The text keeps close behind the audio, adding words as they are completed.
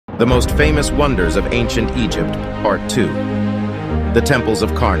The most famous wonders of ancient Egypt, Part 2. The Temples of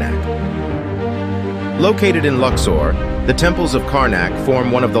Karnak. Located in Luxor, the Temples of Karnak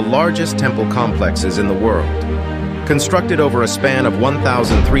form one of the largest temple complexes in the world. Constructed over a span of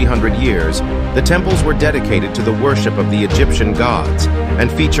 1,300 years, the temples were dedicated to the worship of the Egyptian gods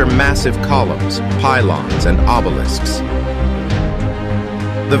and feature massive columns, pylons, and obelisks.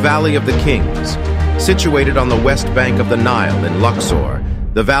 The Valley of the Kings. Situated on the west bank of the Nile in Luxor,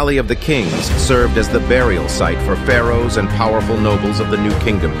 the Valley of the Kings served as the burial site for pharaohs and powerful nobles of the New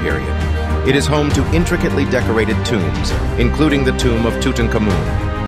Kingdom period. It is home to intricately decorated tombs, including the tomb of Tutankhamun.